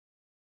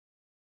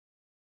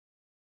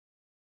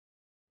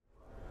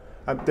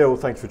Dale,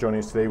 thanks for joining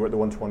us today. We're at the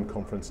One-to-One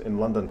conference in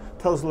London.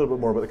 Tell us a little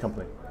bit more about the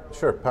company.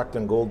 Sure.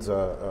 Pacton Gold's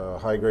a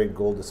high-grade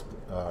gold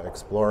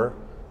explorer.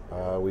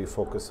 We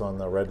focus on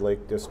the Red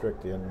Lake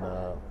district in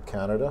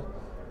Canada,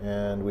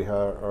 and we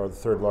are the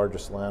third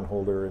largest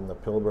landholder in the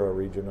Pilbara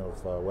region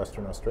of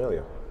Western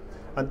Australia.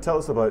 And tell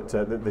us about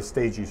the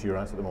stages you're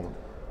at the moment.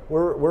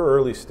 We're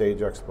early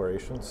stage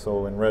exploration.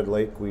 So in Red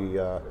Lake, we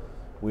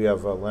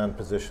have a land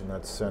position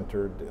that's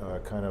centered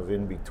kind of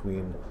in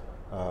between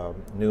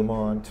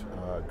Newmont,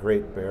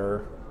 Great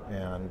Bear,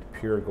 and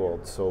Pure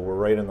Gold. So we're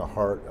right in the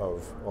heart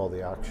of all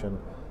the action,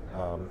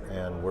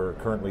 and we're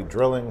currently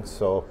drilling.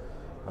 So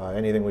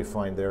anything we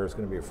find there is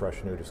going to be a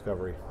fresh new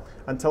discovery.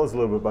 And tell us a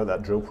little bit about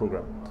that drill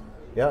program.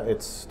 Yeah,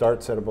 it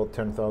starts at about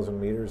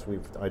 10,000 meters.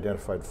 We've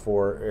identified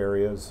 4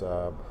 areas,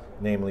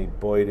 namely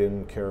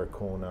Boyden,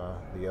 Caracona,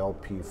 the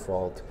LP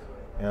Fault,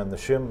 and the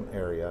Shim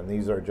area. And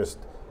these are just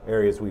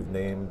areas we've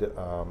named,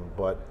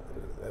 but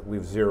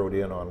we've zeroed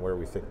in on where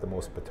we think the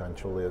most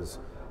potential is,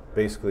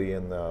 basically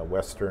in the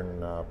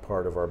western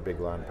part of our big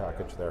land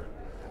package there.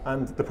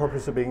 And the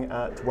purpose of being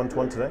at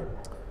One-to-One today?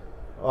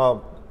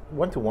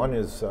 One-to-One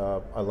is,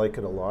 I like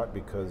it a lot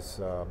because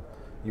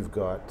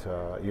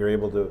you're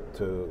able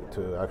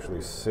to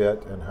actually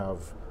sit and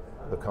have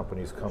the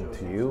companies come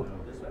to you.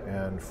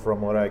 And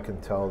from what I can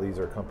tell, these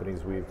are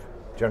companies we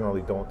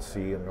generally don't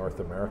see in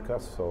North America.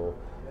 So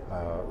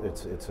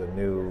it's a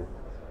new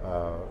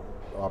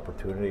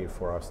opportunity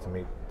for us to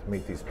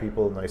meet these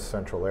people. Nice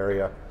central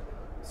area.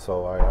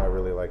 So I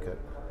really like it.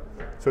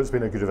 So it's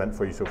been a good event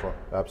for you so far?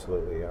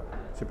 Absolutely, yeah.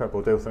 Superb.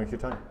 Well, Dale, thank you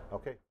for your time.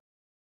 Okay.